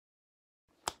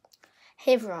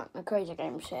Hey everyone, my Crazy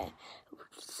Games here.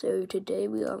 So today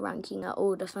we are ranking out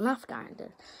all the FNaF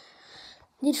characters.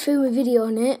 I did film a video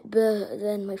on it, but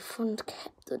then my friend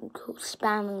kept on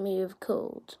spamming me with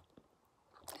calls.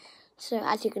 So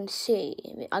as you can see,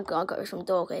 I got this from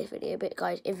Dorcas video, but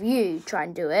guys, if you try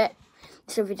and do it,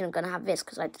 this video I'm going to have this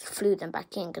because I just flew them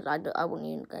back in because I want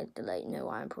you guys to know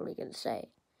what I'm probably going to say.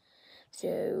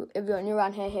 So if you're new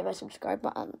around here, hit that subscribe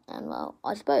button, and well,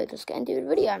 I suppose let's get into the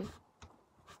video.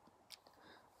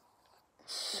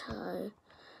 So,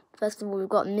 first of all, we've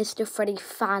got Mr. Freddy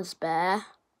Fazbear.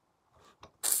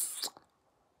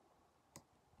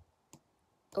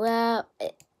 Well,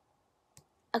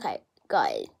 okay,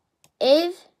 guys,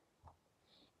 if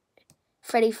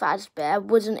Freddy Fazbear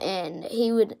wasn't in,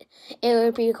 it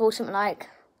would be called something like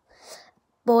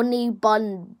Bonnie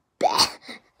Bun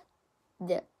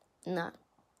Bear. No,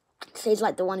 so he's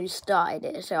like the one who started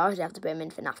it, so I obviously have to put him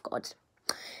in FNaF Gods.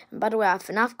 And by the way, I have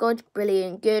FNaF Gods,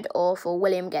 Brilliant, Good, Awful,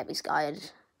 William, Get These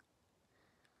Guys.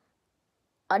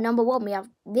 At number 1, we have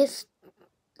this,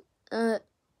 I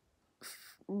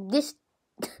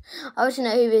don't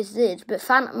know who this is, but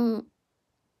Phantom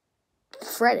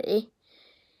Freddy,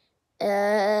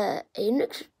 he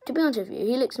looks, to be honest with you,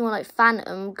 he looks more like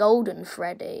Phantom Golden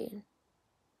Freddy.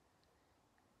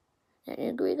 Don't you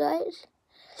agree, guys?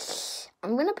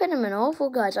 I'm going to put him in Awful,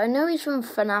 guys. I know he's from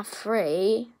FNaF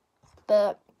 3,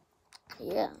 but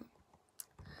yeah.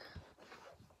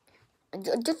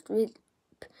 Just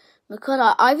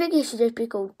because I think he should just be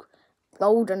called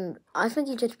Golden. I think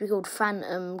he should just be called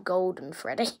Phantom Golden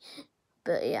Freddy.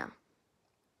 But yeah.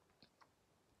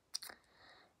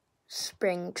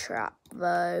 Springtrap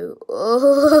though.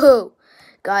 Oh,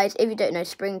 guys, if you don't know,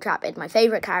 Springtrap is my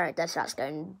favourite character, so that's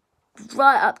going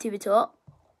right up to the top.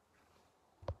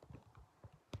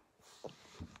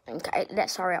 Okay,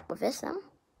 let's hurry up with this then.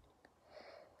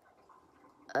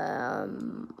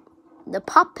 The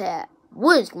puppet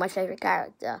was my favourite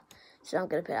character, so I'm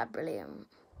going to put that Brilliant.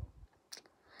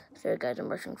 So guys, I'm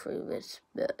rushing through this,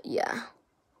 but yeah.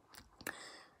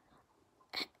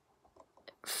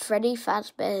 Freddy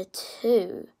Fazbear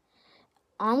 2.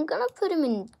 I'm going to put him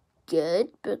in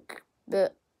Good,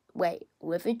 but wait,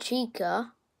 with a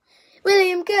Chica.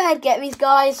 William, go ahead, get these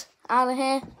guys out of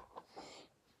here.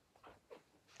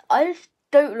 I just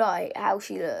don't like how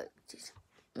she looks.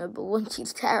 Number 1,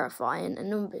 she's terrifying, and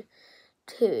number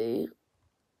 2,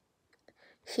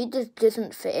 she just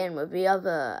doesn't fit in with the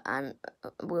other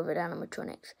with the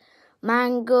animatronics.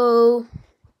 Mango,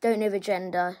 don't know the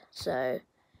gender, so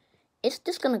it's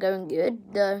just gonna go in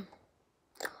Good. The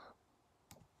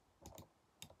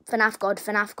FNaF God has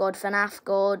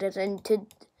entered.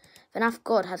 FNaF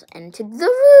God has entered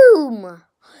the room.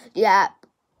 Yep,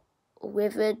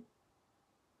 with a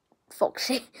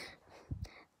Foxy.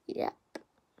 Yep.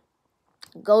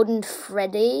 Golden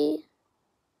Freddy,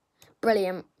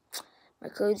 Brilliant,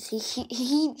 because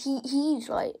he's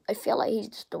like, I feel like he's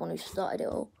just the one who started it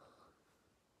all.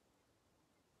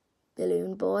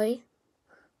 Balloon Boy,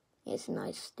 it's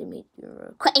nice to meet your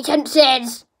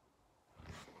acquaintances.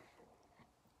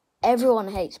 Everyone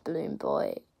hates Balloon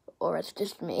Boy, or it's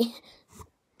just me.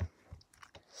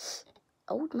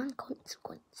 Old Man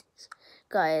Consequences,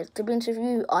 guys. To be honest with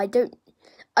you,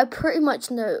 I pretty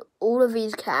much know all of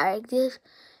these characters.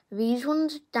 These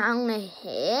ones down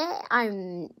here,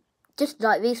 I'm just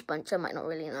like this bunch, I might not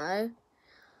really know.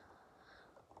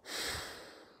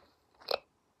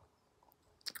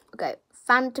 Okay,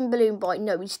 Phantom Balloon Boy,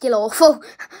 no, he's still awful.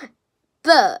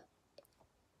 But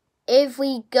if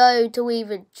we go to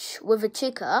with a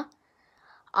Chica,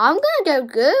 I'm going to go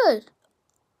Good.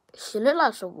 She looks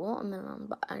like a watermelon,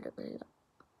 but I don't really like.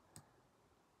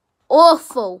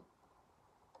 Awful.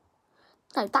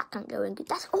 No, that can't go in Good.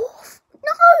 That's awful.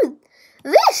 No!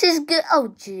 This is good.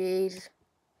 Oh, jeez.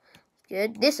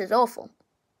 Good. This is awful.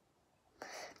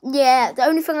 Yeah, the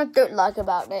only thing I don't like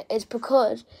about it is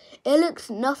because it looks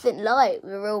nothing like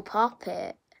the real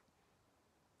puppet.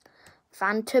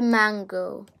 Phantom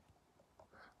Mango.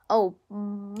 Oh,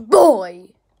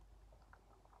 boy.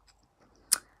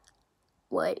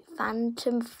 Wait,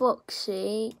 Phantom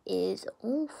Foxy is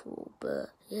awful,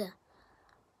 but yeah.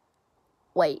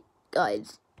 Wait,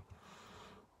 guys.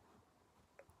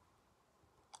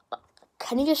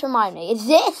 Can you just remind me, is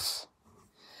this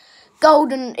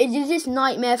this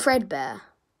Nightmare Fredbear?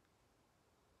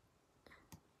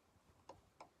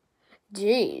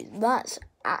 Jeez, that's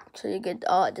actually good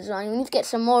art design. We need to get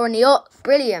some more on the art.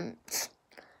 Brilliant.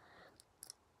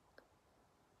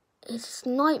 It's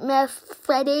Nightmare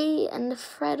Freddy and the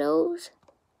Freddles.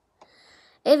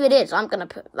 If it is, I'm going to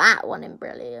put that one in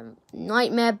Brilliant.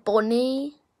 Nightmare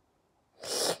Bonnie.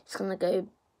 It's going to go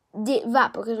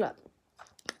that because look.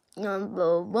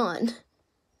 number one.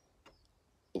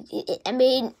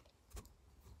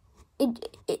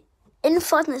 In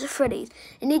Five Nights at Freddy's,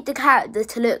 you need the character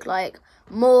to look like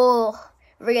more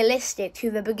realistic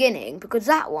to the beginning, because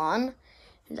that one,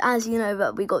 as you know,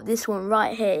 that we got this one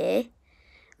right here,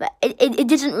 but it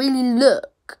doesn't really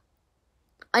look.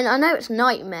 I know it's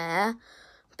Nightmare,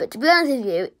 but to be honest with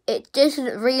you, it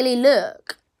doesn't really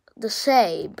look the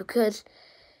same because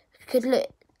look,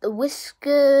 the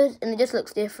whiskers, and it just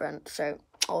looks different. So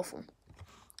awful.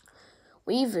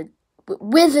 Wizard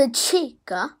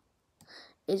Chica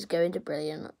is going to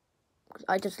brilliant.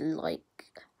 I just like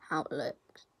how it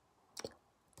looks.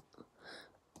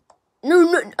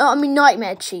 No, I mean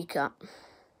Nightmare Chica.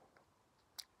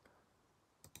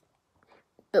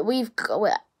 But we've got.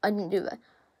 Wait, I didn't do that.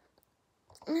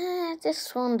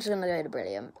 This one's gonna go to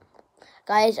brilliant,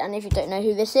 guys. And if you don't know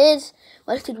who this is,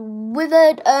 well, it's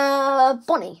Withered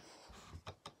Bonnie.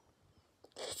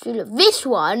 So look, this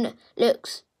one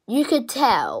looks. You could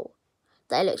tell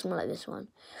that it looks more like this one.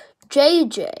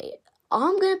 JJ,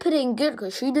 I'm gonna put it in good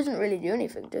because she doesn't really do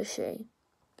anything, does she?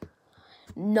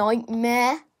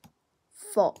 Nightmare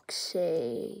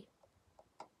Foxy.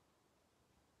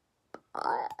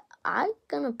 I'm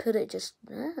gonna put it just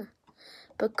there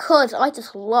because I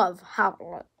just love how it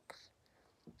looks.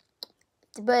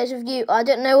 To be honest with you, I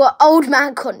don't know what old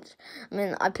man I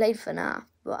mean, I played FNaF,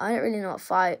 but I don't really know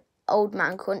what old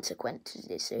man consequences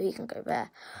is, so he can go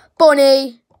there.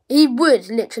 Bonnie, he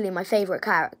was literally my favourite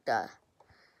character,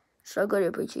 so I gotta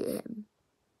appreciate him.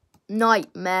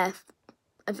 Nightmare.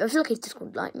 I feel like he's just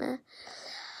called Nightmare.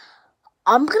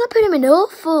 I'm gonna put him in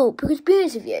awful because, to be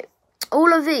honest with you,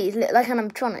 all of these look like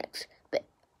animatronics,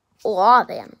 or are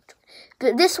they animatronics?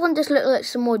 But this one just looks like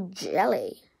some more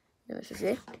jelly.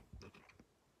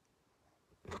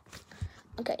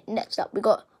 Okay, next up we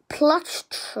got Plush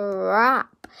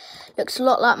Trap. Looks a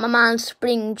lot like my man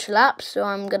Spring Trap, so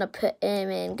I'm gonna put him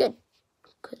in good.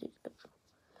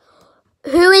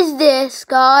 Who is this,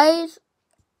 guys?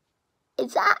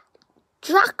 Is that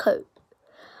Draco?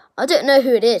 I don't know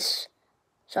who it is,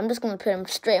 so I'm just gonna put him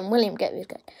straight in. William, get this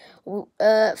guy.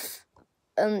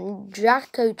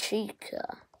 Draco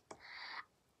Chica.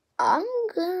 I'm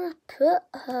gonna put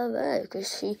her there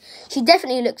because she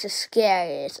definitely looks the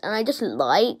scariest, and I just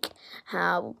like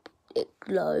how it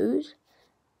glows.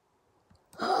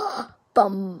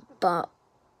 But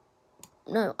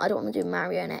no, I don't want to do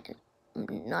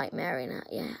Night Marionette.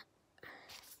 Yeah,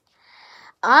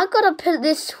 I gotta put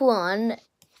this one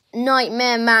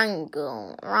Nightmare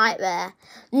Mangle right there.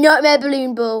 Nightmare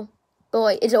Balloon Ball.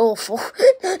 Boy, it's awful.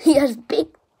 He has big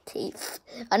teeth.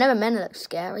 I never meant it look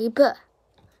scary, but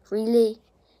really,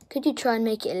 could you try and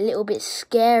make it a little bit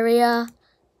scarier?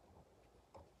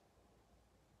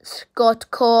 Scott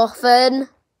Cawthon.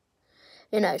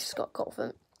 You know, Scott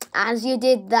Cawthon. As you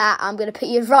did that, I'm going to put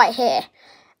you right here.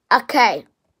 Okay.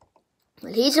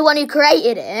 Well, he's the one who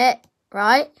created it,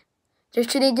 right? So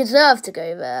should he deserve to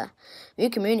go there? New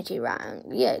community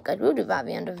round. Yeah, guys, we'll do that at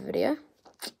the end of the video.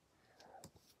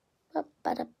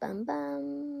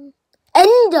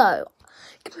 Endo!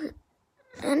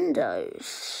 Endo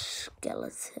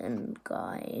skeleton,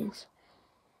 guys.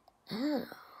 Oh.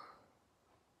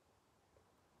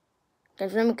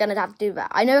 Guys, I'm going to have to do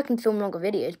that. I know I can film longer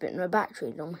videos, but my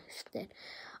battery's almost dead.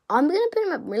 I'm going to put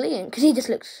him at brilliant, because he just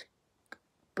looks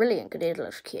brilliant, because he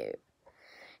looks cute.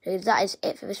 So that is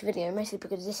it for this video, mostly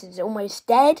because this is almost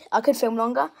dead. I could film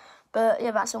longer, but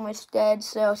yeah, that's almost dead.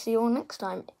 So I'll see you all next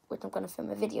time, which I'm going to film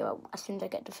a video as soon as I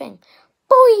get the thing.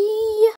 Bye!